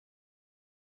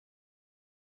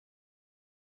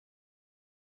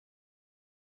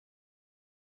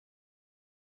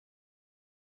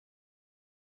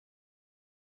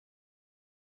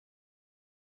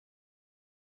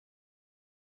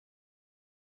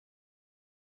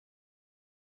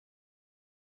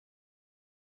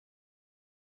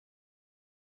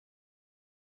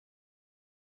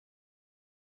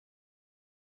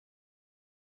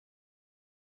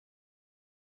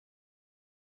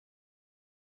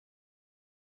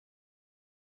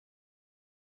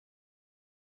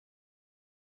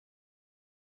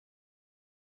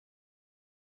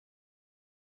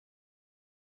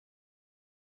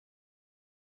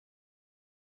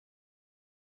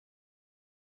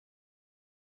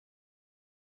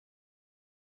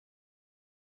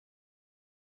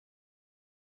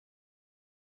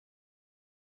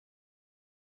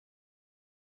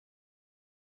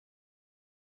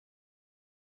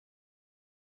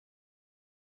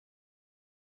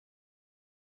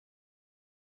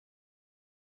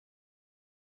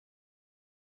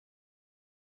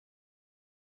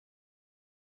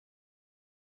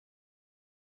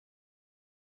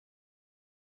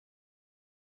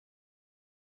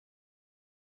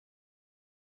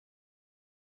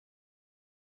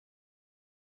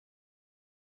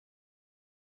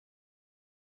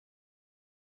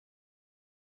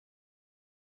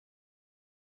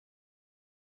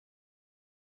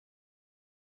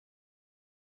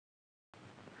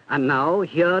And now,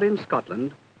 here in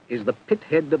Scotland, is the pit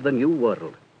head of the New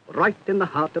World, right in the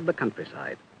heart of the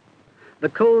countryside. The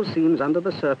coal seams under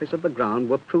the surface of the ground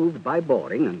were proved by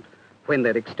boring, and when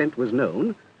their extent was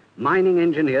known, mining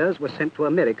engineers were sent to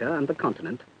America and the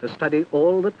continent to study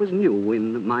all that was new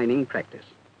in mining practice.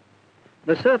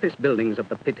 The surface buildings of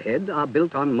the pit head are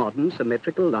built on modern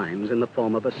symmetrical lines in the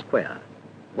form of a square.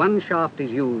 One shaft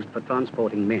is used for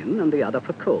transporting men and the other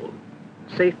for coal.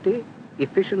 Safety,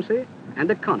 efficiency,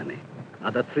 and economy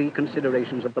are the three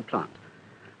considerations of the plant.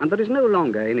 And there is no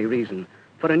longer any reason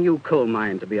for a new coal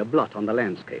mine to be a blot on the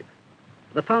landscape.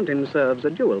 The fountain serves a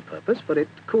dual purpose, for it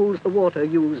cools the water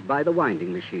used by the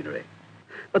winding machinery.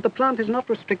 But the plant is not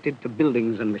restricted to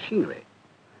buildings and machinery.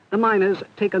 The miners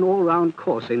take an all-round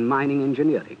course in mining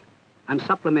engineering and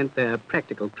supplement their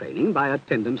practical training by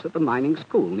attendance at the mining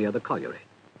school near the colliery.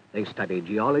 They study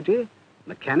geology,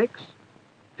 mechanics,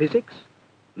 physics,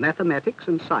 mathematics,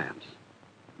 and science.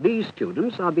 These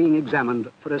students are being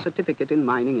examined for a certificate in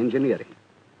mining engineering.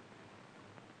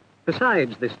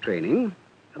 Besides this training,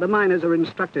 the miners are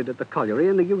instructed at the colliery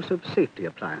in the use of safety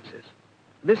appliances.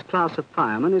 This class of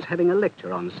firemen is having a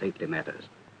lecture on safety matters.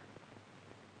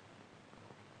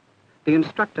 The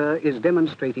instructor is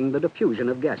demonstrating the diffusion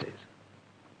of gases.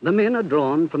 The men are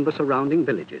drawn from the surrounding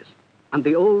villages, and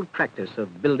the old practice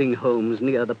of building homes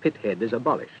near the pit head is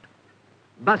abolished.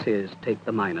 Buses take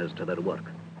the miners to their work.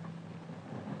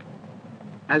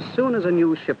 As soon as a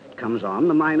new shift comes on,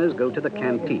 the miners go to the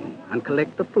canteen and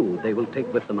collect the food they will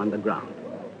take with them underground.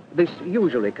 This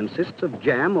usually consists of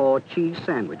jam or cheese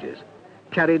sandwiches,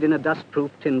 carried in a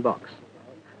dust-proof tin box.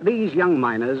 These young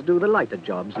miners do the lighter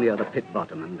jobs near the pit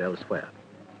bottom and elsewhere.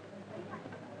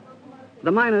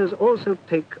 The miners also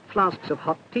take flasks of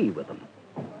hot tea with them.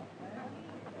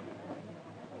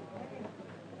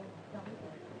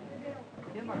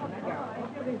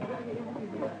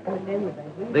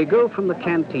 They go from the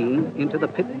canteen into the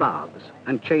pit baths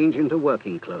and change into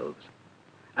working clothes.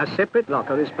 A separate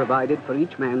locker is provided for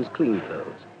each man's clean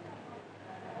clothes.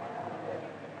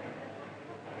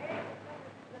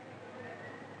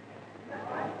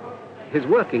 His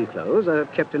working clothes are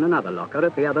kept in another locker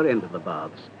at the other end of the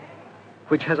baths,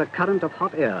 which has a current of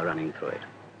hot air running through it.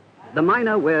 The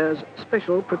miner wears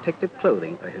special protective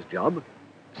clothing for his job,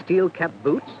 steel-cap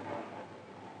boots,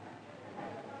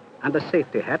 and a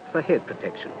safety hat for head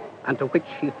protection, and to which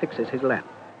he fixes his lamp.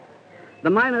 The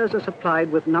miners are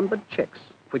supplied with numbered checks,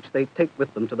 which they take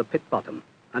with them to the pit bottom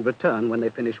and return when they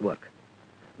finish work.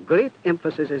 Great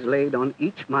emphasis is laid on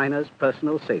each miner's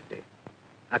personal safety.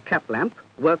 A cap lamp,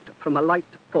 worked from a light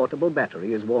portable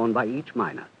battery, is worn by each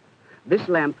miner. This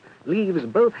lamp leaves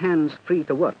both hands free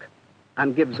to work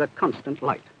and gives a constant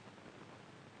light.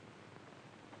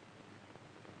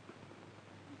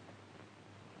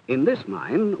 In this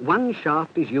mine, one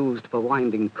shaft is used for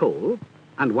winding coal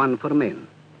and one for men.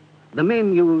 The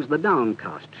men use the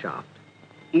downcast shaft.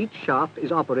 Each shaft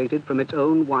is operated from its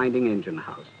own winding engine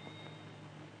house.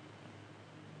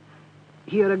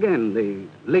 Here again, the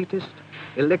latest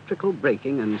electrical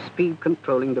braking and speed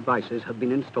controlling devices have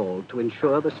been installed to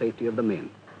ensure the safety of the men.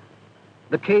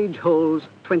 The cage holds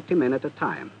 20 men at a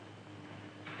time.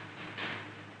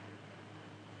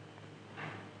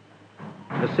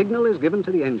 The signal is given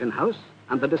to the engine house,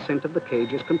 and the descent of the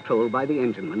cage is controlled by the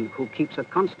engineman, who keeps a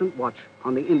constant watch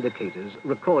on the indicators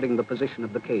recording the position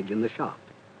of the cage in the shaft.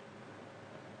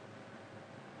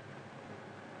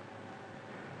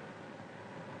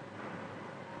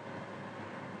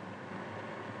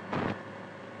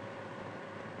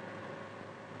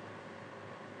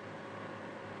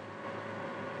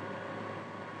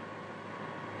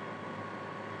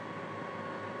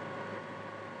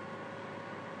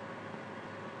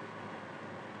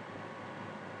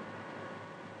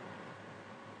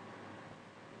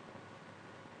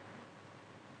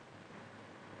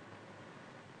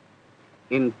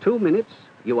 In 2 minutes,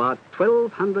 you are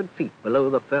 1,200 feet below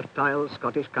the fertile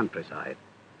Scottish countryside.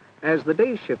 As the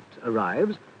day shift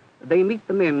arrives, they meet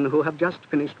the men who have just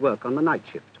finished work on the night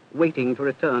shift, waiting to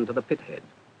return to the pit head.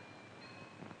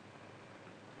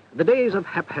 The days of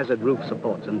haphazard roof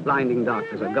supports and blinding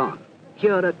darkness are gone.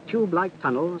 Here are tube-like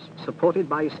tunnels supported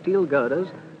by steel girders,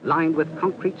 lined with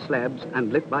concrete slabs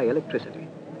and lit by electricity.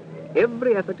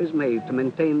 Every effort is made to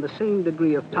maintain the same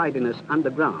degree of tidiness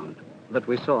underground that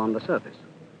we saw on the surface.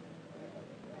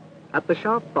 At the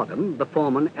shaft bottom, the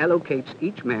foreman allocates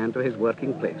each man to his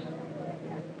working place.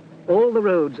 All the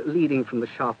roads leading from the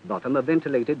shaft bottom are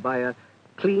ventilated by a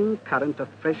clean current of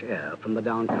fresh air from the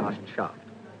downcast shaft.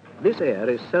 This air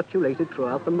is circulated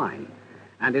throughout the mine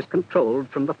and is controlled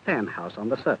from the fan house on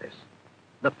the surface.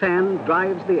 The fan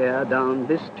drives the air down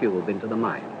this tube into the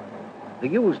mine. The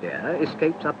used air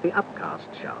escapes up the upcast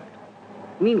shaft.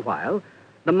 Meanwhile,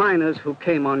 the miners who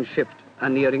came on shift are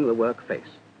nearing the work face.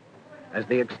 As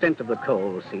the extent of the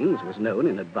coal seams was known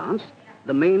in advance,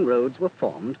 the main roads were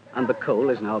formed and the coal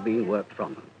is now being worked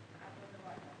from them.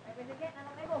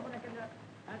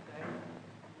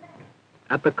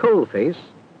 At the coal face,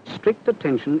 strict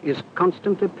attention is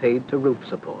constantly paid to roof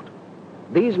support.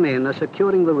 These men are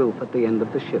securing the roof at the end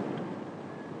of the shift.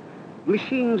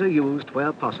 Machines are used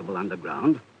where possible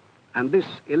underground, and this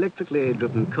electrically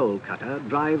driven coal cutter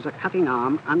drives a cutting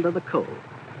arm under the coal,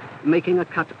 making a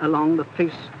cut along the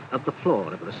face of the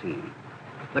floor of the seam.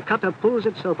 The cutter pulls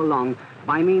itself along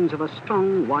by means of a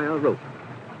strong wire rope.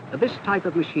 This type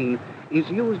of machine is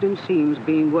used in seams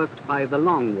being worked by the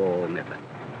long wall method.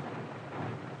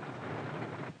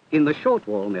 In the short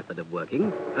wall method of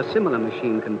working, a similar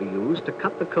machine can be used to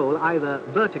cut the coal either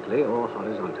vertically or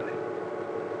horizontally.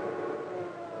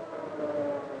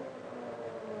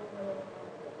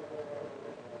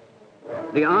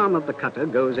 The arm of the cutter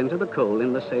goes into the coal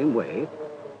in the same way,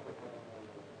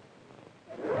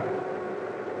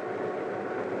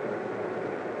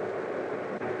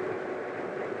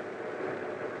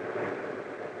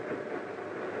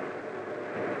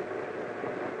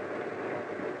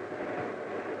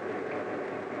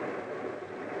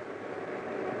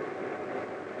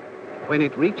 when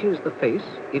it reaches the face,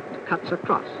 it cuts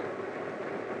across.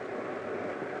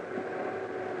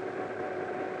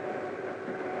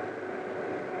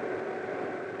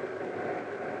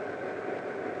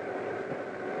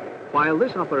 While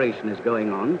this operation is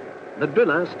going on, the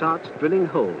driller starts drilling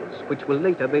holes, which will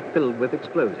later be filled with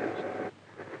explosives.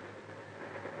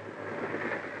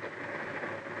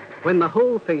 When the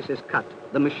whole face is cut,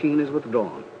 the machine is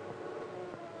withdrawn.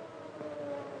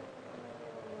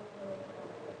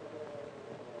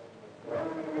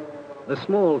 The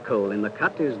small coal in the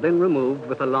cut is then removed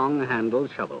with a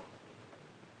long-handled shovel.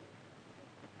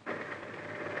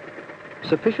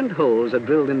 Sufficient holes are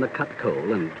drilled in the cut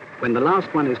coal, and when the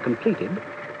last one is completed,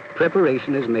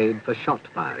 preparation is made for shot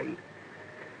firing.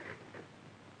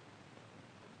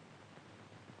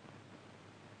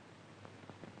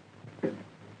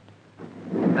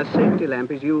 A safety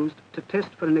lamp is used to test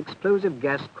for an explosive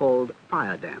gas called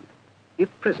fire damp. If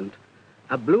present,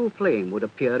 a blue flame would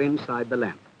appear inside the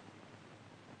lamp.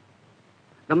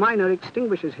 The miner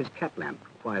extinguishes his cat lamp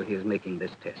while he is making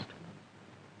this test.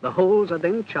 The holes are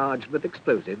then charged with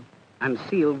explosive and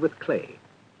sealed with clay.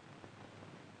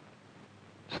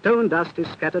 Stone dust is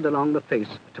scattered along the face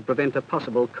to prevent a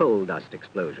possible coal dust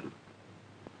explosion.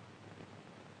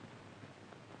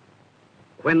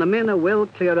 When the men are well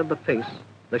clear of the face,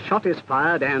 the shot is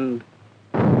fired and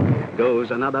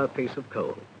goes another piece of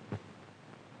coal.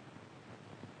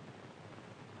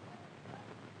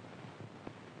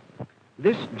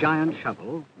 This giant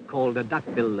shovel, called a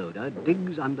duckbill loader,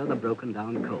 digs under the broken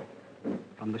down coal.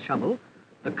 From the shovel,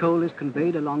 the coal is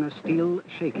conveyed along a steel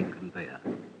shaking conveyor.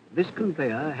 This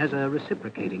conveyor has a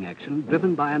reciprocating action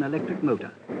driven by an electric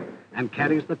motor and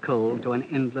carries the coal to an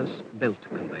endless belt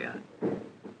conveyor.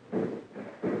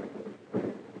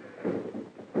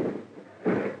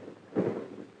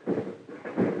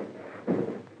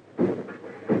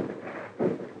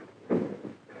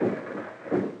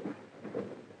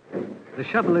 The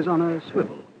shovel is on a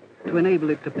swivel to enable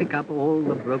it to pick up all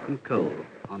the broken coal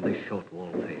on this short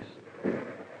wall face.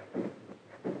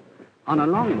 On a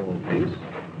long wall face,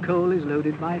 coal is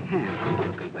loaded by hand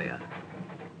onto the conveyor.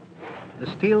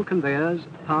 The steel conveyors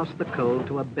pass the coal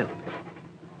to a belt.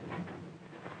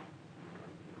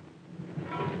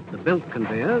 The belt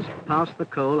conveyors pass the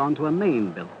coal onto a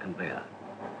main belt conveyor.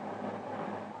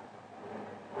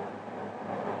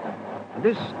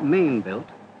 This main belt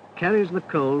carries the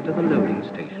coal to the loading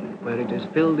station, where it is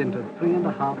filled into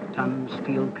 3.5-ton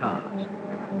steel cars.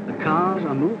 The cars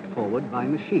are moved forward by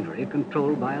machinery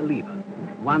controlled by a lever,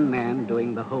 one man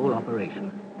doing the whole operation.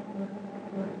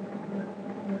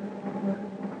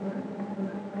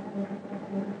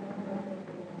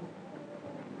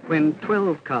 When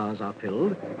 12 cars are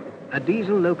filled, a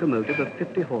diesel locomotive of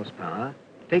 50 horsepower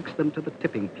takes them to the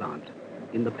tipping plant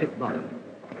in the pit bottom.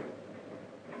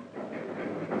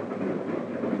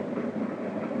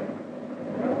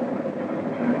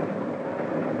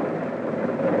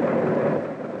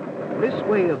 This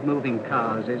way of moving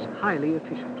cars is highly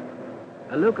efficient,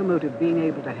 a locomotive being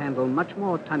able to handle much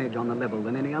more tonnage on the level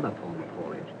than any other form of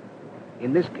haulage.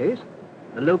 In this case,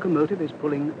 the locomotive is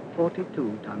pulling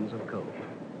 42 tons of coal.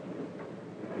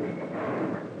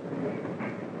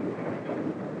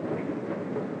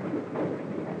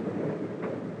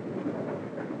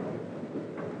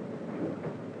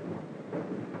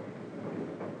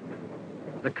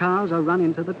 The cars are run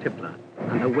into the tippler,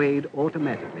 and are weighed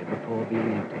automatically before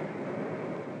being emptied.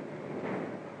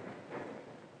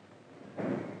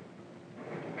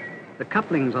 The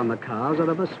couplings on the cars are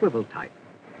of a swivel type,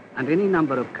 and any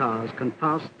number of cars can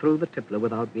pass through the tippler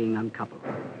without being uncoupled.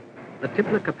 The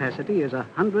tippler capacity is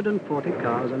 140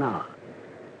 cars an hour,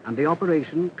 and the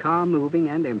operation, car moving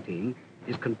and emptying,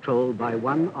 is controlled by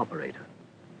one operator.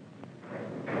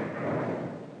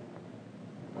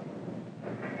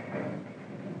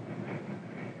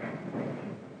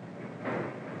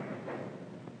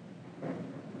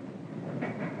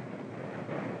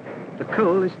 The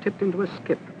coal is tipped into a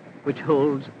skip, which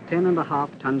holds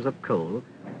 10.5 tons of coal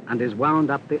and is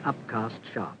wound up the upcast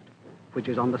shaft, which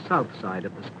is on the south side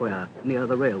of the square near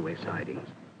the railway sidings.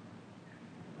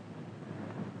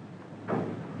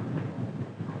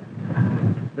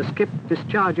 The skip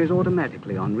discharges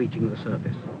automatically on reaching the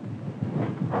surface.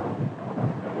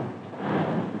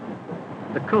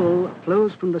 The coal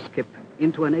flows from the skip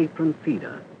into an apron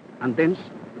feeder and thence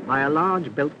by a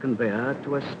large belt conveyor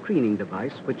to a screening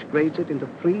device which grades it into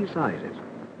 3 sizes.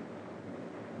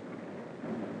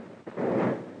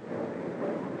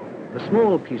 The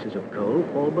small pieces of coal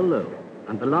fall below,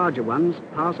 and the larger ones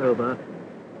pass over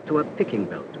to a picking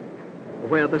belt,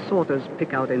 where the sorters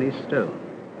pick out any stone.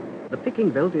 The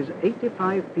picking belt is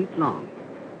 85 feet long,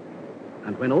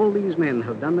 and when all these men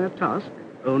have done their task,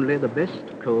 only the best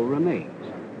coal remains.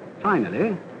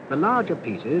 Finally, the larger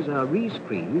pieces are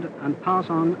re-screened and pass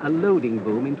on a loading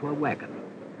boom into a wagon.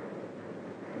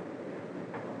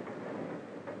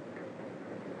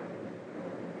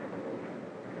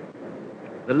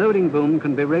 The loading boom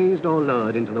can be raised or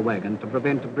lowered into the wagon to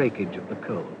prevent a breakage of the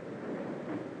coal.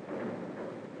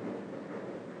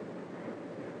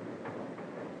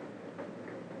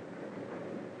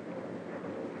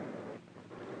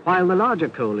 While the larger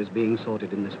coal is being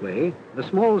sorted in this way, the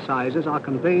small sizes are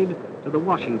conveyed to the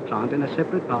washing plant in a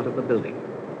separate part of the building.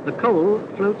 The coal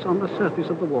floats on the surface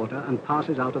of the water and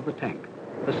passes out of the tank.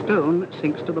 The stone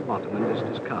sinks to the bottom and is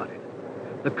discarded.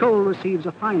 The coal receives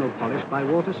a final polish by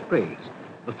water sprays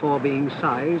before being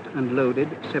sized and loaded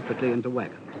separately into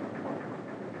wagons.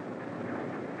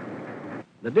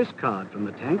 The discard from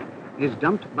the tank is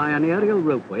dumped by an aerial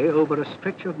ropeway over a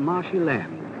stretch of marshy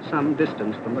land some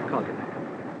distance from the colliery.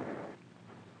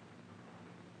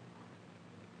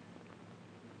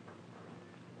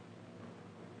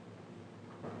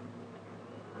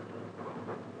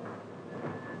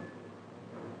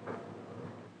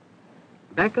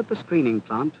 Back at the screening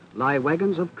plant lie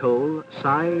wagons of coal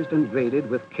sized and graded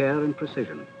with care and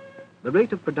precision. The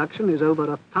rate of production is over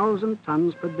 1,000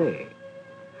 tons per day,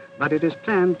 but it is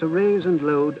planned to raise and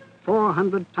load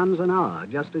 400 tons an hour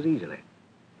just as easily.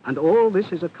 And all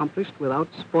this is accomplished without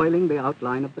spoiling the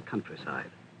outline of the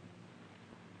countryside.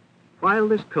 While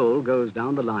this coal goes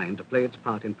down the line to play its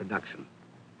part in production,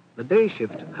 the day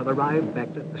shift have arrived back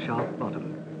at the shaft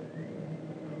bottom.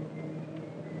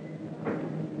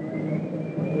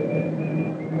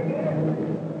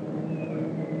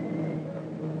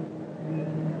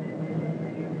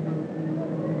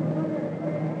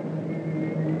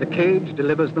 The cage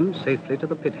delivers them safely to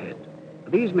the pit head.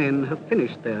 These men have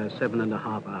finished their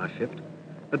 7.5-hour shift,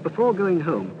 but before going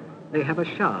home, they have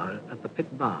a shower at the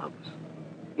pit baths.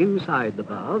 Inside the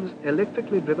baths,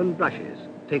 electrically driven brushes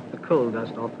take the coal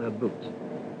dust off their boots.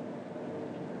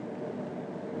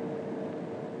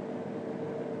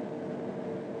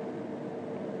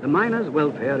 The miners'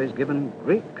 welfare is given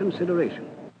great consideration,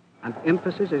 and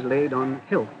emphasis is laid on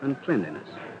health and cleanliness.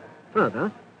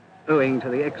 Further, owing to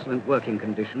the excellent working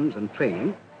conditions and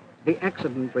training, the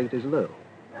accident rate is low.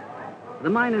 The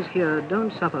miners here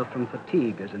don't suffer from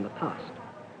fatigue as in the past,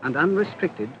 and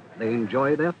unrestricted, they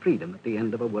enjoy their freedom at the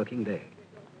end of a working day.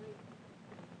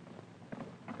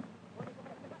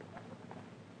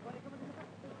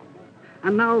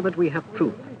 And now that we have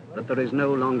proof that there is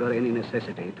no longer any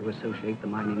necessity to associate the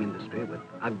mining industry with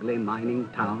ugly mining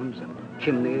towns and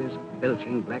chimneys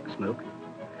belching black smoke,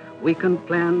 we can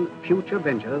plan future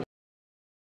ventures